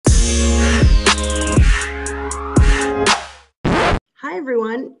Hi,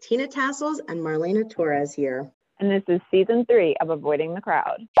 everyone. Tina Tassels and Marlena Torres here. And this is season 3 of Avoiding the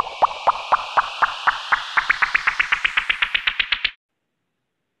Crowd.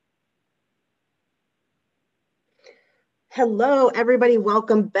 Hello, everybody.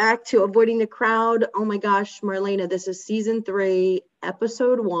 Welcome back to Avoiding the Crowd. Oh my gosh, Marlena, this is season 3,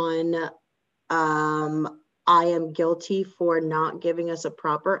 episode 1. I am guilty for not giving us a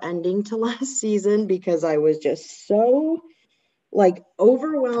proper ending to last season because I was just so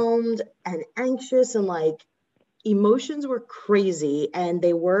overwhelmed and anxious and emotions were crazy, and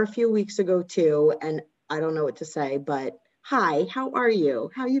they were a few weeks ago too. And I don't know what to say, but hi, how are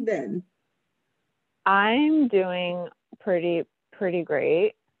you? How you been? I'm doing pretty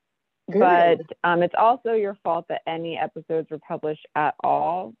great. Good. But it's also your fault that any episodes were published at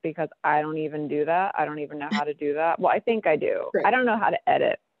all, because I don't even do that. I don't even know how to do that. Well, I think I do. Right. I don't know how to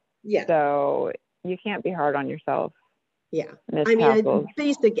edit. Yeah. So you can't be hard on yourself. Yeah. Ms. I mean, Tassels.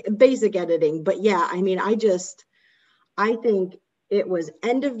 basic editing, but yeah, I mean, I think it was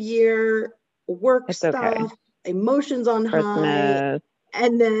end of year work It's stuff, okay. Emotions on high. Christmas.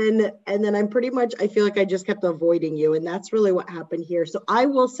 And then I'm pretty much, I feel like I just kept avoiding you. And that's really what happened here. So I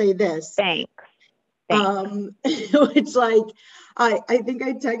will say this. Thanks. It's like, I think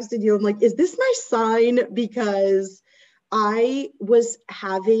I texted you. I'm like, is this my sign? Because I was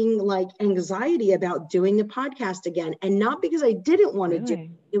having anxiety about doing the podcast again. And not because I didn't want to do it.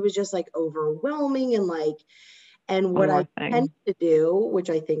 It was just overwhelming and what I tend to do, which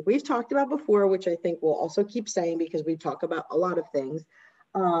I think we've talked about before, which I think we'll also keep saying because we talk about a lot of things,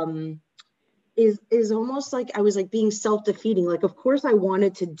 is almost like I was being self-defeating. Of course I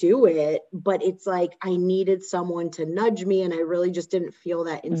wanted to do it, but it's I needed someone to nudge me, and I really just didn't feel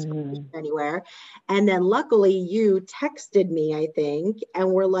that inspiration anywhere. And then luckily you texted me, I think,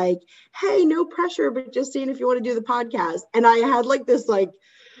 and were like, hey, no pressure, but just seeing if you want to do the podcast. And I had this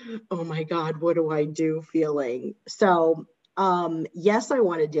oh my God, what do I do feeling? So yes, I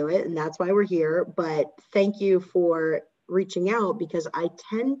want to do it, and that's why we're here. But thank you for reaching out, because I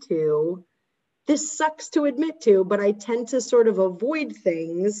tend to, this sucks to admit to, but I tend to sort of avoid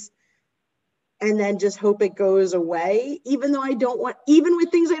things and then just hope it goes away, even though even with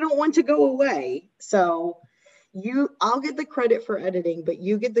things I don't want to go away. So I'll get the credit for editing, but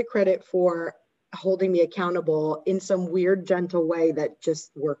you get the credit for holding me accountable in some weird, gentle way that just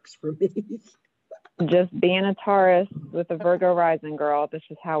works for me. Just being a Taurus with a Virgo rising, girl. This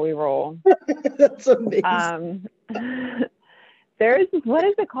is how we roll. That's amazing. There's, what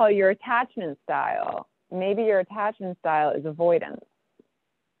is it called? Your attachment style. Maybe your attachment style is avoidance.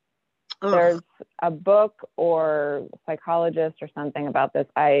 There's a book or psychologist or something about this.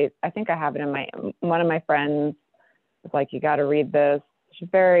 I think I have it in one of my friends was like, you got to read this. She's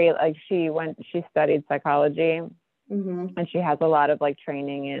very she studied psychology, and she has a lot of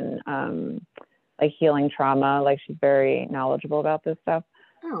training in healing trauma. She's very knowledgeable about this stuff.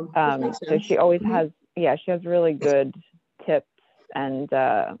 So she always has, she has really good tips and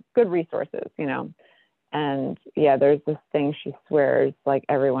good resources, and there's this thing she swears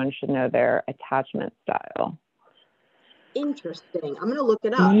everyone should know their attachment style. Interesting. I'm gonna look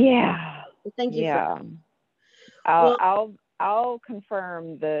it up. Yeah. Thank you. I'll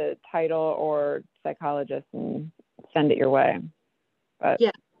confirm the title or psychologist and send it your way. But yeah,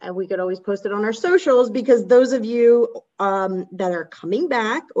 and we could always post it on our socials, because those of you that are coming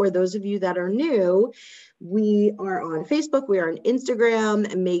back, or those of you that are new, we are on Facebook, we are on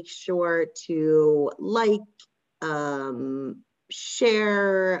Instagram, and make sure to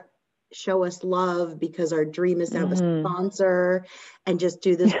share, show us love, because our dream is to have a sponsor and just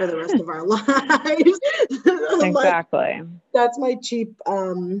do this for the rest of our lives. Exactly. That's my cheap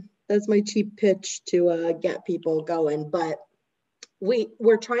pitch to get people going. But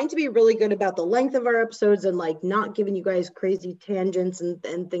we're trying to be really good about the length of our episodes and not giving you guys crazy tangents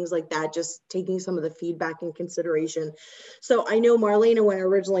and things like that, just taking some of the feedback in consideration. So I know, Marlena, when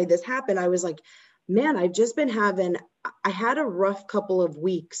originally this happened, I was like, man, I had a rough couple of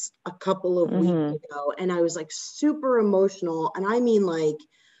weeks weeks ago, and I was super emotional. And I mean,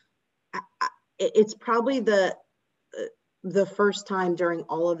 it's probably the first time during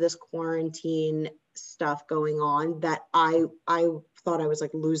all of this quarantine stuff going on that I thought I was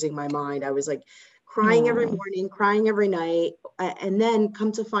losing my mind. I was crying every morning, crying every night. And then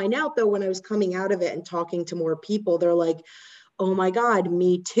come to find out, though, when I was coming out of it and talking to more people, they're like, oh my God,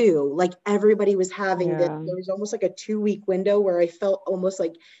 me too. Everybody was having this. There was almost a 2-week window where I felt almost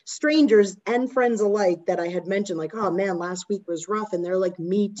like strangers and friends alike that I had mentioned, oh man, last week was rough. And they're like,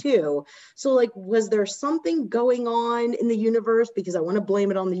 me too. So was there something going on in the universe? Because I want to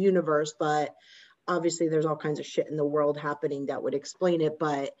blame it on the universe, but obviously there's all kinds of shit in the world happening that would explain it,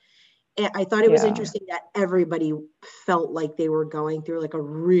 but I thought it was interesting that everybody felt like they were going through like a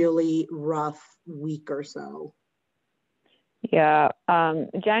really rough week or so. Yeah.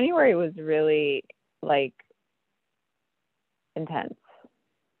 January was really like intense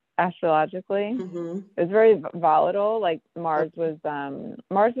astrologically. It was very volatile. Like Mars is a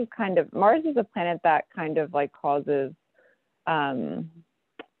planet that kind of like causes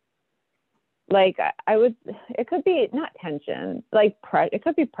it could be not tension, like it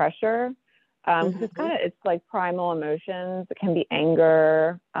could be pressure. It's like primal emotions. It can be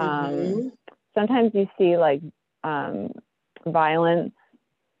anger. Sometimes you see like violence,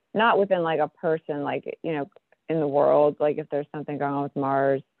 not within like a person, like, you know, in the world, like if there's something going on with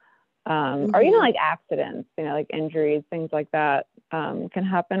Mars, or even like accidents, you know, like injuries, things like that can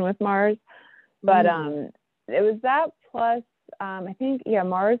happen with Mars. But it was that plus I think,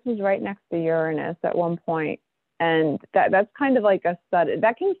 Mars was right next to Uranus at one point, and that's kind of like a sudden,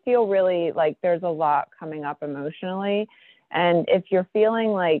 that can feel really like there's a lot coming up emotionally. And if you're feeling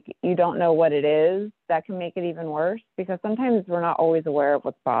like you don't know what it is, that can make it even worse, because sometimes we're not always aware of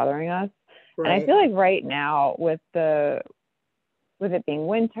what's bothering us. Right. And I feel like right now with it being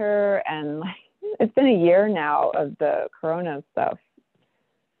winter, and like it's been a year now of the corona stuff.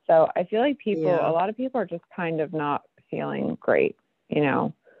 So I feel like a lot of people are just kind of not feeling great, you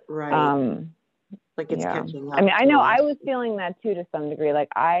know? Right. Like it's catching up. I mean, I know I was feeling that too, to some degree. Like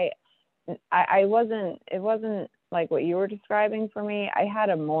it wasn't like what you were describing for me. I had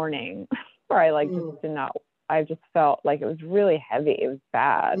a morning where I I just felt like it was really heavy. It was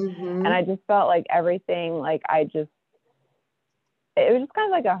bad. And I just felt like everything, like it was just kind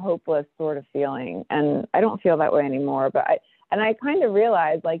of like a hopeless sort of feeling. And I don't feel that way anymore, but I kind of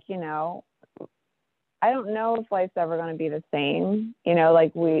realized, like, you know, I don't know if life's ever going to be the same. You know,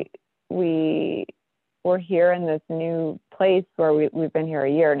 like we're here in this new place where we've been here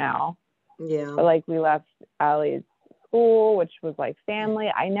a year now. Yeah. But like we left Allie's school, which was like family.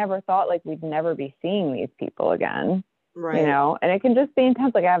 I never thought like we'd never be seeing these people again. Right. You know, and it can just be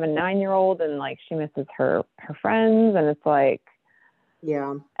intense. Like I have a 9-year-old and like she misses her friends, and it's like,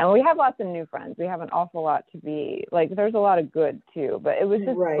 yeah. And we have lots of new friends. We have an awful lot to be like, there's a lot of good too, but it was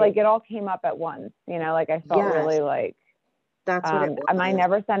just like, it all came up at once, you know, like I felt really like, that's what it was. Am I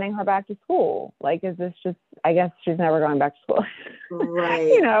never sending her back to school? Like, is this just, I guess she's never going back to school. Right.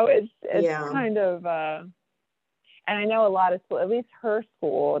 You know, it's kind of, and I know a lot of school, at least her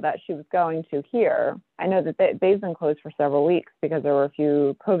school that she was going to here, I know that they've been closed for several weeks because there were a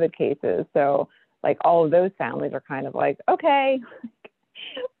few COVID cases. So like all of those families are kind of like, okay,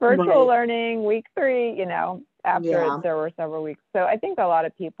 virtual learning week 3, you know, after there were several weeks. So I think a lot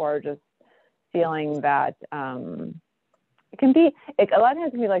of people are just feeling that a lot of times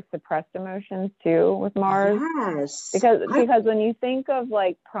it can be like suppressed emotions too with Mars. Yes. Because when you think of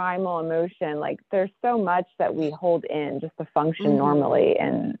like primal emotion, like there's so much that we hold in just to function normally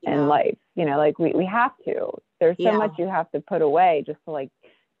in life. You know, like we have to. There's so much you have to put away just to like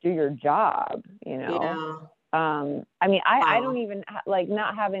do your job, you know. Yeah. I mean, I don't even like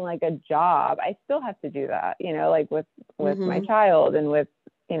not having like a job. I still have to do that, you know, like with my child and with,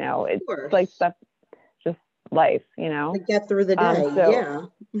 you know, it's like stuff, just life, you know, to get through the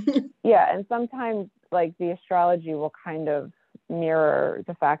day. Yeah. And sometimes like the astrology will kind of mirror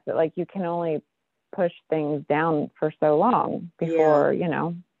the fact that like you can only push things down for so long before, you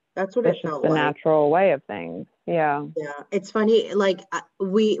know, that's what it felt the like. natural way of things. Yeah. It's funny. Like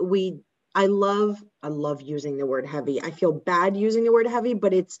I love using the word heavy. I feel bad using the word heavy,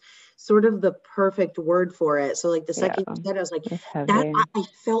 but it's sort of the perfect word for it. So like the second you said, I was like, that I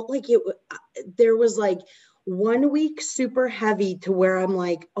felt like there was like 1 week super heavy to where I'm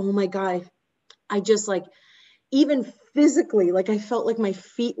like, oh my God, I just like, even physically, like I felt like my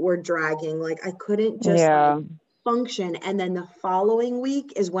feet were dragging. Like I couldn't just like, function. And then the following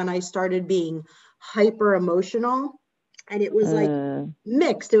week is when I started being hyper emotional. And it was like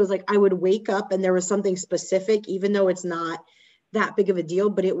mixed. It was like I would wake up and there was something specific, even though it's not that big of a deal,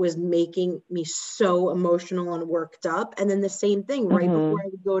 but it was making me so emotional and worked up. And then the same thing right before I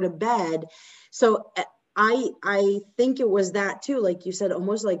would go to bed. So I think it was that too, like you said,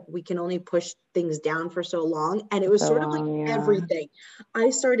 almost like we can only push things down for so long. And it was sort of like everything.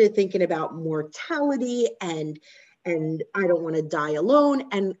 I started thinking about mortality and I don't want to die alone.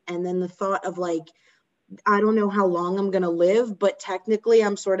 And then the thought of like, I don't know how long I'm going to live, but technically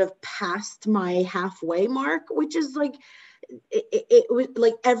I'm sort of past my halfway mark, which is like, it was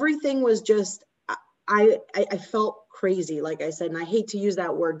like, everything was just, I felt crazy, like I said, and I hate to use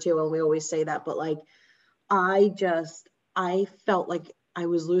that word too. And we always say that, but like, I felt like I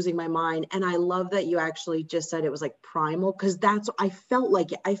was losing my mind. And I love that you actually just said it was like primal, because I felt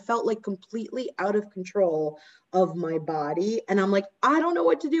like it. I felt like completely out of control of my body. And I'm like, I don't know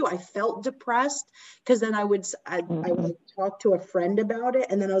what to do. I felt depressed, because then I would like talk to a friend about it.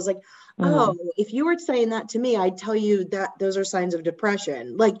 And then I was like, oh, if you were saying that to me, I'd tell you that those are signs of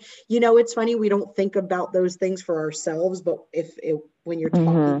depression. Like, it's funny, we don't think about those things for ourselves, but when you're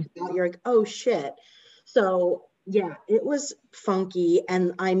talking about, you're like, oh shit. So yeah, it was funky.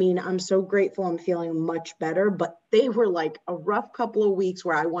 And I mean, I'm so grateful. I'm feeling much better, but they were like a rough couple of weeks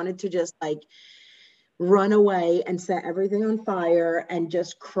where I wanted to just like run away and set everything on fire and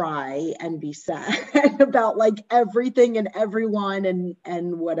just cry and be sad about like everything and everyone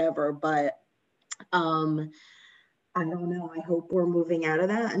and whatever. But I don't know. I hope we're moving out of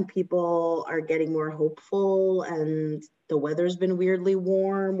that and people are getting more hopeful, and the weather's been weirdly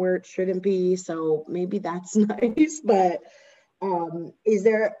warm where it shouldn't be. So maybe that's nice. But is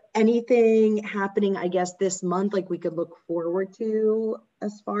there anything happening, I guess, this month, like we could look forward to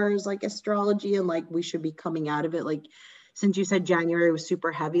as far as like astrology, and like we should be coming out of it? Like, since you said January was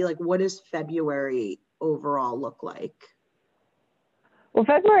super heavy, like what does February overall look like? Well,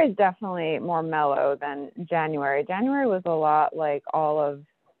 February is definitely more mellow than January. January was a lot like all of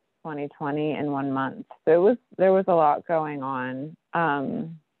 2020 in 1 month. So there was a lot going on. I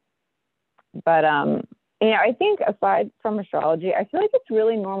think aside from astrology, I feel like it's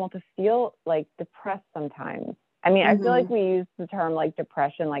really normal to feel like depressed sometimes. I mean, I feel like we use the term like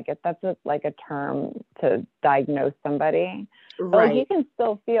depression, like if that's like a term to diagnose somebody. But like you can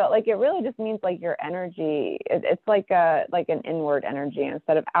still feel like it really just means like your energy. It's like an inward energy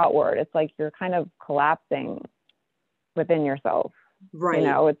instead of outward. It's like you're kind of collapsing within yourself. Right.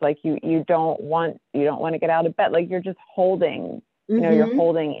 It's like you don't want to get out of bed. Like you're just holding. You're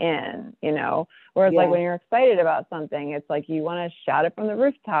holding in, whereas like when you're excited about something, it's like you want to shout it from the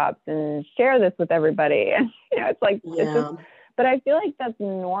rooftops and share this with everybody. And, it's like, it's just, but I feel like that's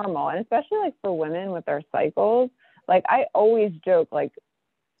normal. And especially like for women with their cycles, like I always joke, like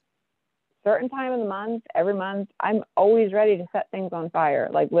certain time of the month, every month, I'm always ready to set things on fire.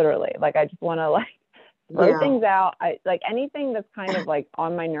 Like literally, like I just want to like throw things out. I like anything that's kind of like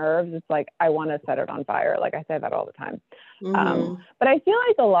on my nerves. It's like, I want to set it on fire. Like I say that all the time. But I feel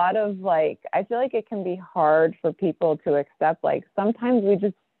like I feel like it can be hard for people to accept, like sometimes we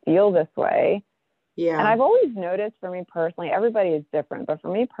just feel this way. Yeah. And I've always noticed for me personally, everybody is different, but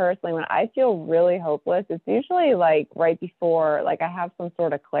for me personally, when I feel really hopeless, it's usually like right before, like I have some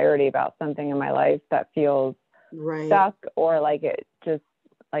sort of clarity about something in my life that feels stuck, or like it just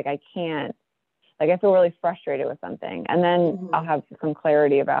like, I can't, like I feel really frustrated with something, and then I'll have some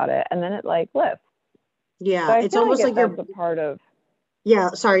clarity about it, and then it like lifts. Yeah. So it's almost like you're a part of. Yeah.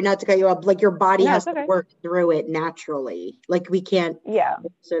 Sorry, not to cut you up. Like your body has to work through it naturally. Like we can't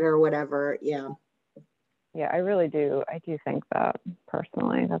fix it or whatever. Yeah. Yeah, I really do. I do think that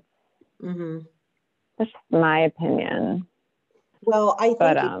personally. That's just my opinion. Well, I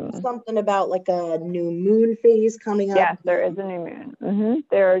think it's something about like a new moon phase coming up. Yes, there is a new moon.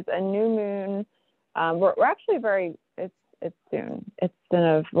 There's a new moon. We're actually it's soon.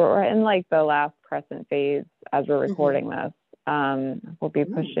 We're in like the last crescent phase as we're recording this. We'll be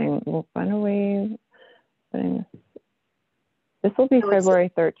pushing. When are we putting this? This will be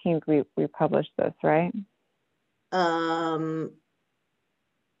February 13th. We published this, right? Well,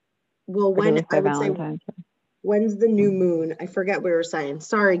 when I would say, when's the new moon? I forget what we were saying.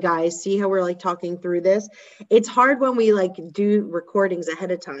 Sorry, guys. See how we're like talking through this? It's hard when we like do recordings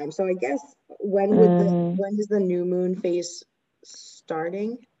ahead of time. So I guess when is the new moon phase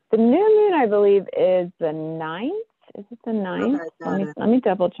starting? The new moon, I believe, is the 9th. Is it the 9th? Okay, let me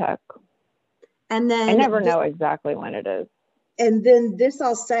double check. And then I never know exactly when it is. And then this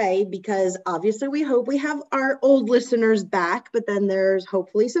I'll say, because obviously we hope we have our old listeners back, but then there's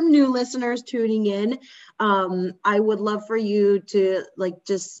hopefully some new listeners tuning in. I would love for you to like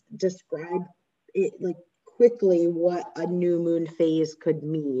just describe it like quickly what a new moon phase could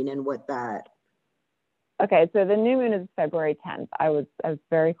mean and what that. Okay, so the new moon is February 10th. I was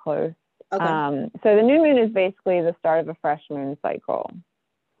very close. Okay. So the new moon is basically the start of a fresh moon cycle.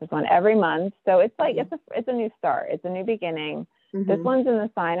 There's one every month. So it's like, it's a new start. It's a new beginning. This one's in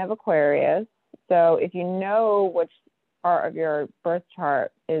the sign of Aquarius. So if you know which part of your birth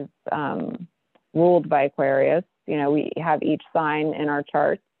chart is ruled by Aquarius, we have each sign in our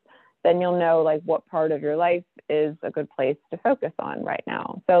charts, then you'll know like what part of your life is a good place to focus on right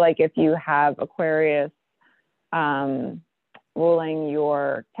now. So like if you have Aquarius ruling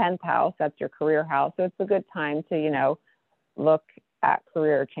your 10th house, that's your career house. So it's a good time to, look at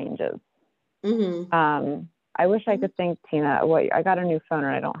career changes. I wish I could think, Tina. What, I got a new phone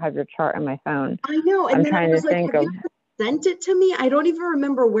and I don't have your chart in my phone. I know. And I'm then I trying to was like, think have of. you sent it to me? I don't even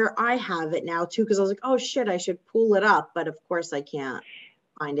remember where I have it now too, because I was like, oh shit, I should pull it up. But of course I can't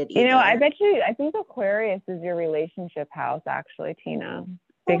find it either. I think Aquarius is your relationship house, actually, Tina,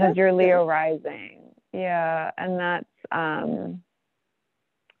 because you're Leo rising. Yeah. And that's,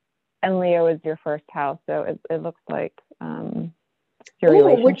 and Leo is your first house. So it looks like your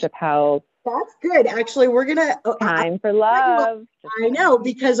relationship house. That's good. Actually, we're going to... Time for love. I know,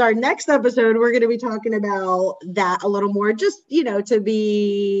 because our next episode, we're going to be talking about that a little more, just,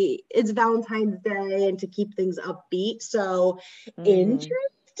 it's Valentine's Day and to keep things upbeat. So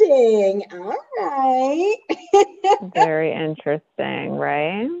interesting. All right. Very interesting,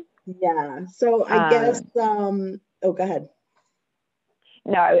 right? Yeah. So I guess, go ahead.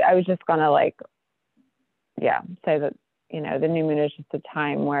 No, I was just going to say that, the new moon is just a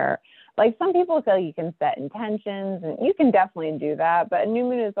time where, like, some people say you can set intentions and you can definitely do that, but a new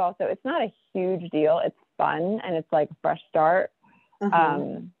moon is also, it's not a huge deal. It's fun and it's like a fresh start.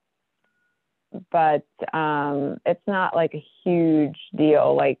 But it's not like a huge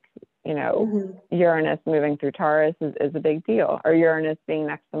deal. Like, Uranus moving through Taurus is a big deal, or Uranus being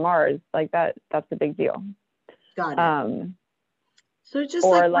next to Mars, like that's a big deal. Got it. So just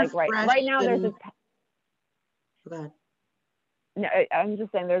or like right now there's a go ahead. No, I'm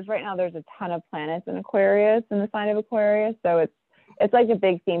just saying there's a ton of planets in Aquarius, in the sign of Aquarius. So it's like a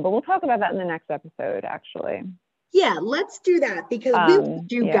big theme, but we'll talk about that in the next episode, actually. Yeah, let's do that, because we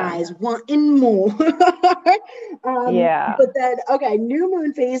want you guys wanting more. Yeah. But then, okay, new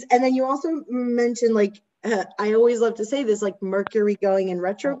moon phase. And then you also mentioned, like, I always love to say this, like Mercury going in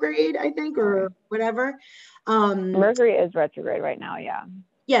retrograde, I think, or whatever. Mercury is retrograde right now. Yeah.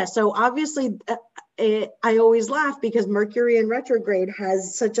 Yeah. So obviously I always laugh because Mercury in retrograde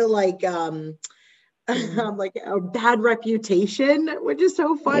has such a like a bad reputation, which is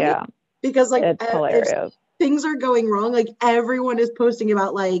so funny. Yeah. Because like it's hilarious. Things are going wrong, like everyone is posting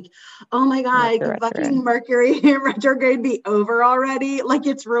about like, oh my God, could fucking Mercury in retrograde be over already? Like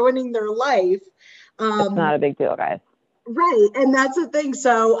it's ruining their life. It's not a big deal, guys. Right. And that's the thing.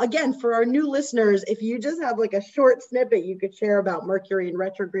 So again, for our new listeners, if you just have like a short snippet you could share about Mercury in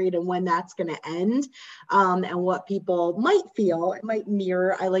retrograde and when that's going to end, and what people might feel, it might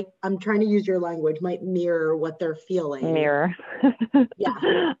mirror, I'm trying to use your language, might mirror what they're feeling. Mirror.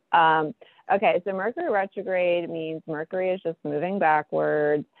 Yeah. Okay. So Mercury retrograde means Mercury is just moving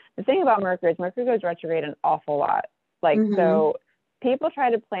backwards. The thing about Mercury is Mercury goes retrograde an awful lot. Like, so people try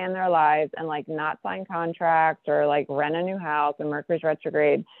to plan their lives and like not sign contracts or like rent a new house and Mercury's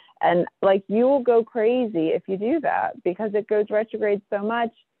retrograde. And like, you will go crazy if you do that because it goes retrograde so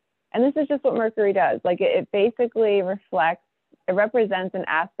much. And this is just what Mercury does. Like it basically it represents an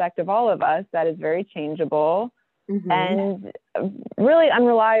aspect of all of us that is very changeable and really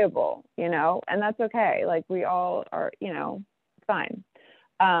unreliable, and that's okay. Like we all are, fine.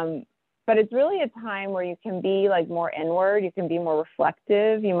 But it's really a time where you can be like more inward, you can be more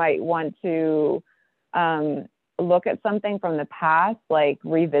reflective. You might want to look at something from the past, like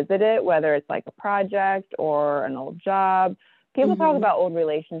revisit it, whether it's like a project or an old job. People talk about old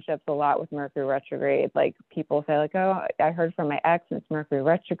relationships a lot with Mercury retrograde. Like people say like, oh, I heard from my ex and it's Mercury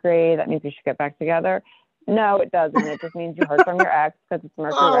retrograde. That means we should get back together. No, it doesn't. It just means you heard from your ex because it's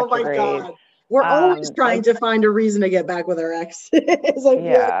Mercury retrograde. My God. We're always trying to find a reason to get back with our ex. It's like,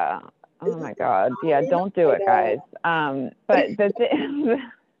 yeah. Oh my God. Yeah. Don't do it, guys. But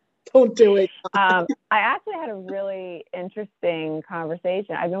don't do it. I actually had a really interesting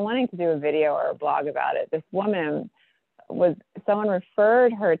conversation. I've been wanting to do a video or a blog about it. This woman someone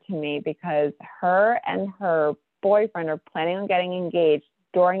referred her to me because her and her boyfriend are planning on getting engaged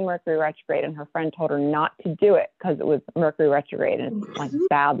during Mercury retrograde, and her friend told her not to do it because it was Mercury retrograde and it's like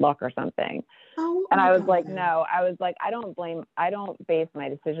bad luck or something. And I was like, no, I don't base my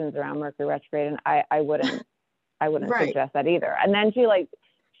decisions around Mercury retrograde, and I wouldn't suggest that either. And then she like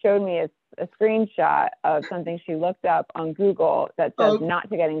showed me a screenshot of something she looked up on Google that says not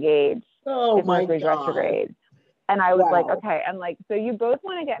to get engaged if Mercury's retrograde. And I was like, okay. And like, so you both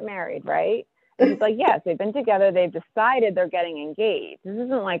want to get married, right? And he's like, yes, they've been together. They've decided they're getting engaged. This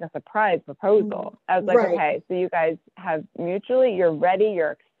isn't like a surprise proposal. I was like, okay, so you guys you're ready,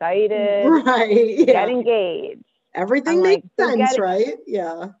 you're excited, get engaged. Everything makes sense, right?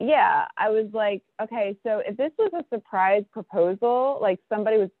 Yeah. Yeah. I was like, okay, so if this was a surprise proposal, like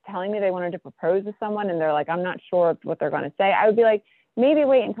somebody was telling me they wanted to propose to someone and they're like, I'm not sure what they're going to say, I would be like, maybe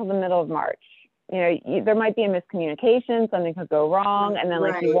wait until the middle of March. There might be a miscommunication, something could go wrong, and then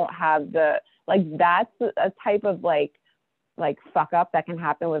like you won't have that's a type of like like fuck up that can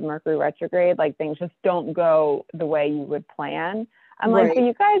happen with Mercury retrograde. Like things just don't go the way you would plan. I'm like, but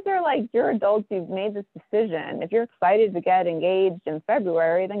you guys are like, you're adults, you've made this decision. If you're excited to get engaged in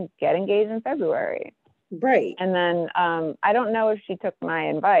February, then get engaged in February. Right. And then I don't know if she took my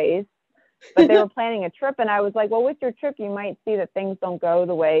advice, but they were planning a trip. And I was like, well, with your trip, you might see that things don't go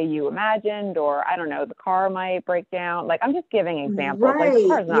the way you imagined, or I don't know, the car might break down. Like, I'm just giving examples. Like, the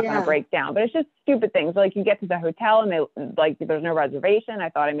car's not going to break down, but it's just stupid things. Like, you get to the hotel and they like, there's no reservation. I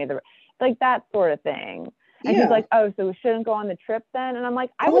thought I made like that sort of thing. And she's like, oh, so we shouldn't go on the trip then? And I'm like,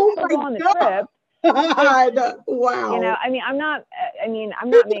 I would still go on the trip. Wow. You know, I mean, I'm not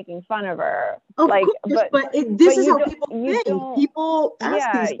making fun of her. Of course, but this is how people think. People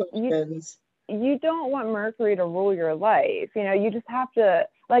ask these questions. You don't want Mercury to rule your life. You know, you just have to,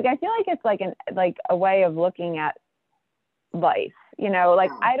 like, I feel like it's like a way of looking at life, you know, like,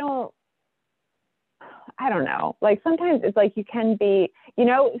 I don't know. Like, sometimes it's like you can be, you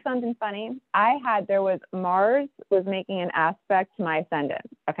know, something funny. Mars was making an aspect to my ascendant.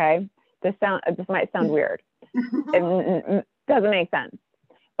 Okay. This might sound weird. It doesn't make sense.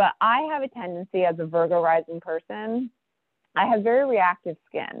 But I have a tendency as a Virgo rising person, I have very reactive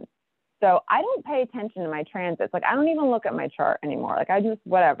skin. So I don't pay attention to my transits. Like, I don't even look at my chart anymore. Like, I just,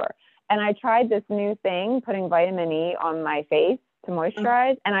 whatever. And I tried this new thing, putting vitamin E on my face to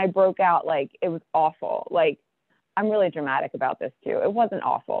moisturize, and I broke out. Like, it was awful. Like, I'm really dramatic about this too. It wasn't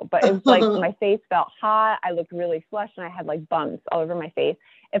awful, but it was like my face felt hot. I looked really flushed and I had like bumps all over my face.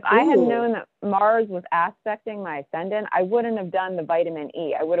 If I had known that Mars was aspecting my ascendant, I wouldn't have done the vitamin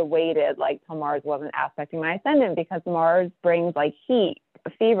E. I would have waited like till Mars wasn't aspecting my ascendant, because Mars brings like heat,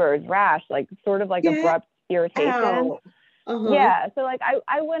 fevers, rash, like sort of like abrupt irritation. Yeah. So like,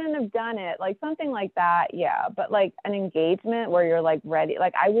 I wouldn't have done it, like something like that. Yeah. But like an engagement where you're like ready,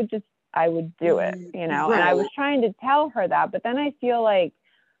 like I would do it, you know, and I was trying to tell her that, but then I feel like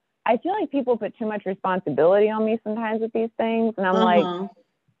people put too much responsibility on me sometimes with these things. And I'm like,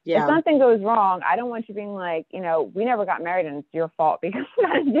 if something goes wrong, I don't want you being like, you know, we never got married and it's your fault because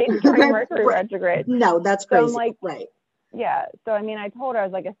it's during Mercury retrograde. No, that's crazy. So I'm like, yeah. So, I mean, I told her, I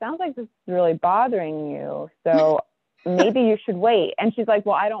was like, it sounds like this is really bothering you. So maybe you should wait. And she's like,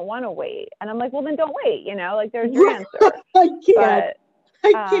 well, I don't want to wait. And I'm like, well, then don't wait. You know, like there's your answer. I can't.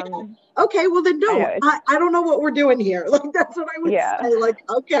 Okay, well then no. I don't know what we're doing here. Like, that's what I would say. Like,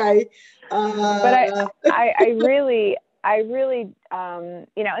 okay. But I really,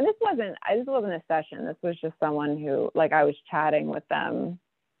 you know, and this wasn't a session. This was just someone who, like, I was chatting with them.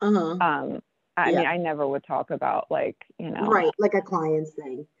 I mean, I never would talk about, like, you know, right, like a client's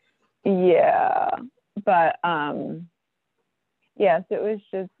thing. Yeah, but yes, it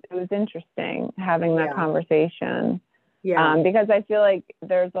was interesting having that conversation. Yeah. Because I feel like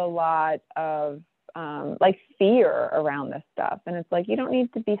there's a lot of like fear around this stuff, and it's like, you don't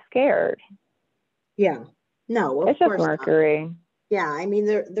need to be scared. Yeah. No, it's just Mercury. Not. Yeah. I mean,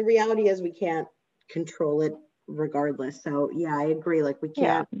 the reality is we can't control it regardless. So yeah, I agree. Like, we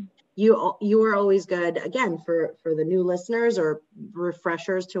can't, you are always good, again, for the new listeners or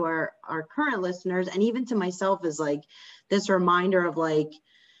refreshers to our current listeners. And even to myself, is like this reminder of like,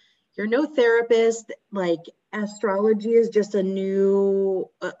 you're no therapist. Like, astrology is just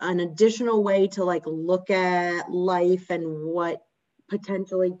an additional way to like look at life and what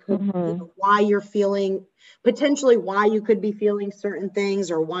potentially could, you know, why you're feeling, potentially why you could be feeling certain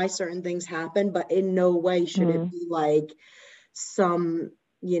things or why certain things happen, but in no way should it be like some,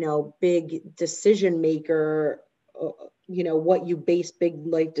 you know, big decision maker, you know, what you base big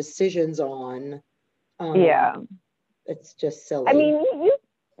life decisions on. It's just silly. I mean,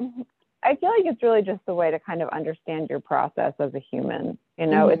 I feel like it's really just a way to kind of understand your process as a human. You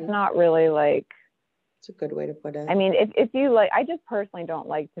know, it's not really like, it's a good way to put it. I mean, if you like, I just personally don't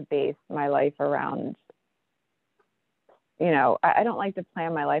like to base my life around, you know, I don't like to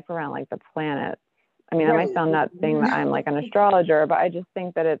plan my life around like the planets. I mean, I might sound nuts saying that I'm like an astrologer, but I just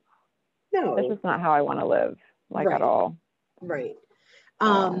think that it's just not how I want to live, like at all. Right.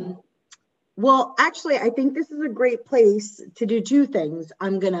 Well, actually, I think this is a great place to do two things.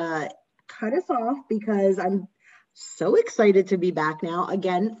 I'm going to cut us off because I'm so excited to be back now.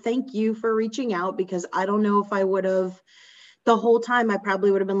 Again, thank you for reaching out, because I don't know if I would have, the whole time I probably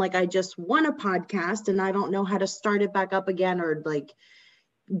would have been like, I just want a podcast and I don't know how to start it back up again or like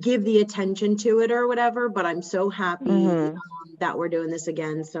give the attention to it or whatever, but I'm so happy that we're doing this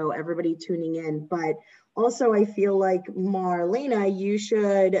again. So everybody tuning in, but also I feel like, Marlena, you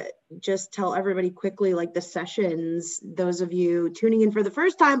should just tell everybody quickly, like the sessions, those of you tuning in for the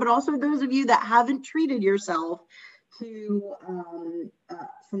first time, but also those of you that haven't treated yourself to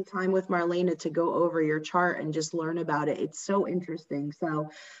some time with Marlena to go over your chart and just learn about it. It's so interesting. So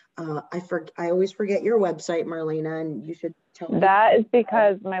I always forget your website, Marlena, and you should tell me. That is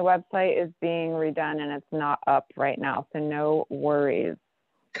because my website is being redone and it's not up right now. So no worries.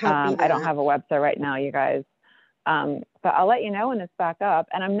 I don't have a website right now, you guys. But I'll let you know when it's back up.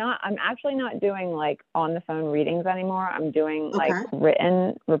 And I'm actually not doing like on the phone readings anymore. I'm doing like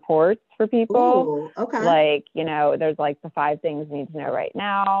written reports for people. Ooh, okay. Like, you know, there's like the 5 things you need to know right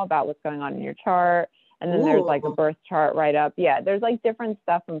now about what's going on in your chart. And then there's like a birth chart right up. Yeah, there's like different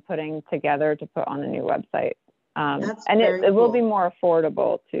stuff I'm putting together to put on the new website. And it will be more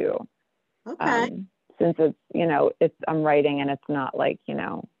affordable too. Okay. Since it's, you know, I'm writing and it's not like, you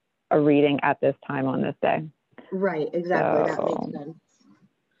know, a reading at this time on this day. Right, exactly. That makes sense.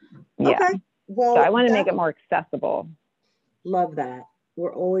 Yeah. Okay. Well, so I want to make it more accessible. Love that.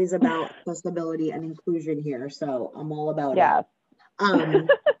 We're always about accessibility and inclusion here, so I'm all about it.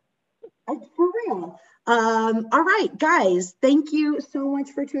 For real. All right, guys, thank you so much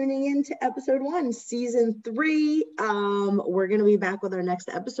for tuning in to episode 1, season 3. We're going to be back with our next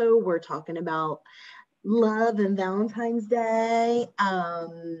episode. We're talking about love and Valentine's Day,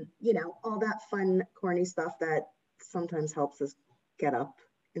 you know, all that fun, corny stuff that sometimes helps us get up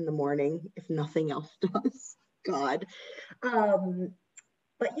in the morning, if nothing else does. God.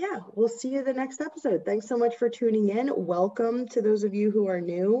 But yeah, we'll see you the next episode. Thanks so much for tuning in. Welcome to those of you who are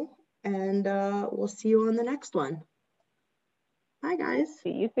new, and we'll see you on the next one. Bye, guys. See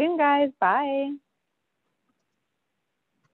you soon, guys. Bye.